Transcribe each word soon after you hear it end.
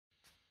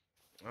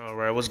All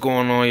right, what's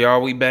going on,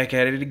 y'all? We back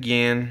at it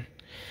again.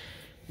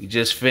 We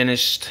just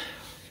finished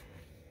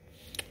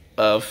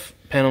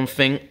Penum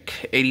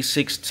Fink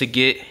 86 to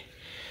get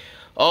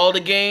all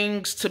the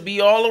gangs to be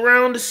all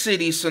around the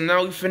city. So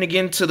now we finna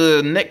get into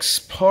the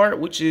next part,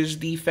 which is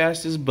the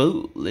fastest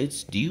boat.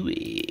 Let's do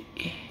it.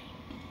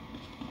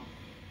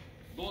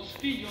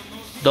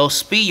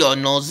 Dos pillos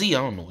nosy.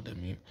 I don't know what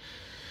that means.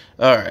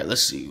 All right,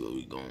 let's see what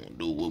we gonna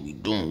do. What we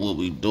doing?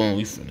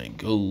 We finna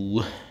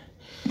go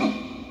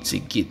to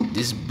get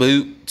this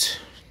boot.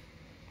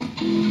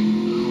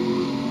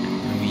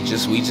 And we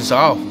just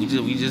off. We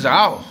just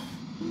off.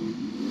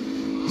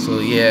 So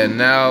yeah,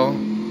 now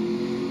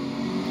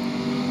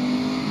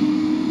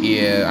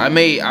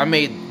I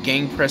made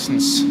gang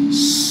presence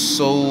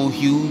so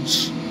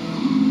huge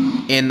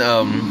in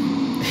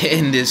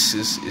this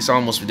it's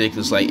almost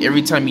ridiculous. Like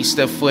every time you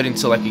step foot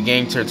into like a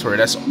gang territory,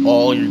 that's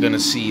all you're gonna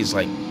see is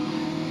like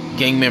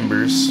gang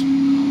members.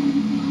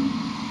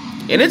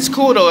 And it's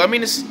cool though. I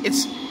mean it's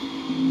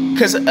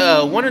because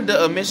one of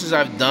the missions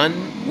I've done,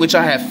 which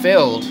I have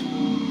failed,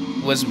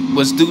 was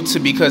due to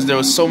because there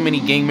was so many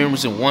gang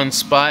members in one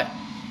spot,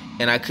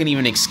 and I couldn't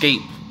even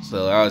escape.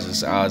 So I was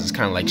just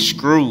kind of like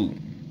screwed.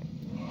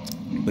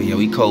 But yeah,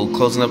 we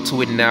closing up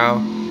to it now.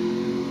 You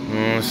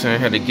know what I'm saying? I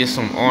had to get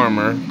some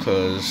armor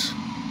because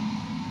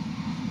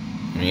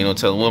you know,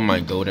 tell what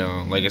might go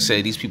down. Like I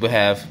said, these people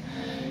have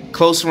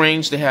close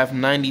range. They have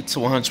 90 to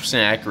 100%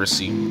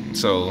 accuracy.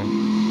 So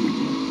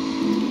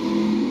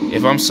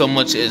if I'm so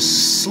much as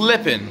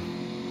slipping,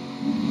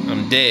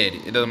 I'm dead.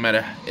 It doesn't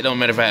matter. It don't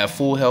matter if I have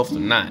full health or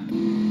not. Run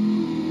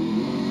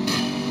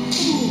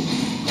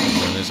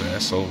this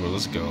ass over.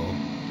 Let's go.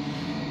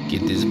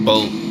 Get this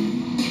boat.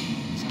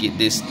 Let's get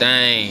this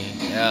thing.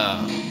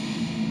 Yeah.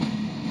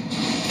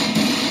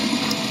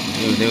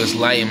 Dude, they was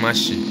lighting my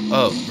shit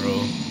up,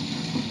 bro.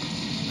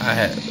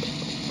 Man.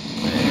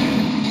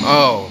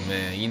 Oh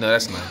man, you know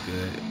that's not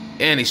good.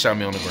 And they shot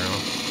me on the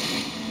ground.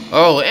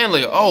 Oh, and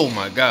look, oh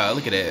my god,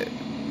 look at that.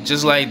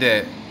 Just like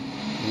that,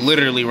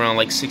 literally around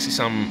like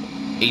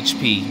 60-something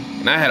HP,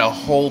 and I had a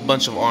whole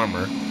bunch of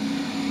armor.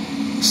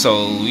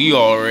 So you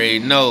already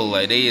know,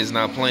 like they is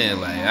not playing.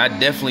 Like I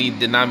definitely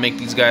did not make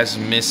these guys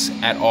miss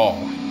at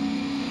all.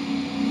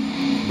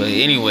 But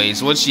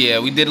anyways, we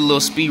did a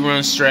little speed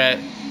run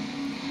strat.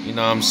 You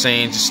know what I'm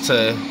saying, just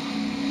to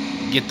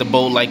get the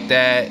boat like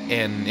that,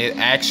 and it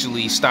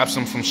actually stops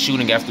them from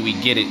shooting after we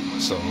get it.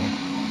 So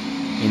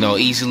you know,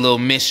 easy little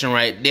mission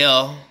right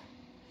there.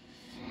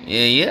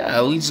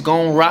 Yeah, we just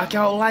gonna rock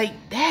out like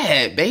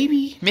that,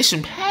 baby.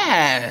 Mission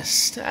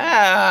passed.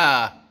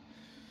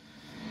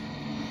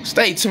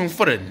 Stay tuned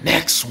for the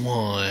next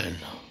one.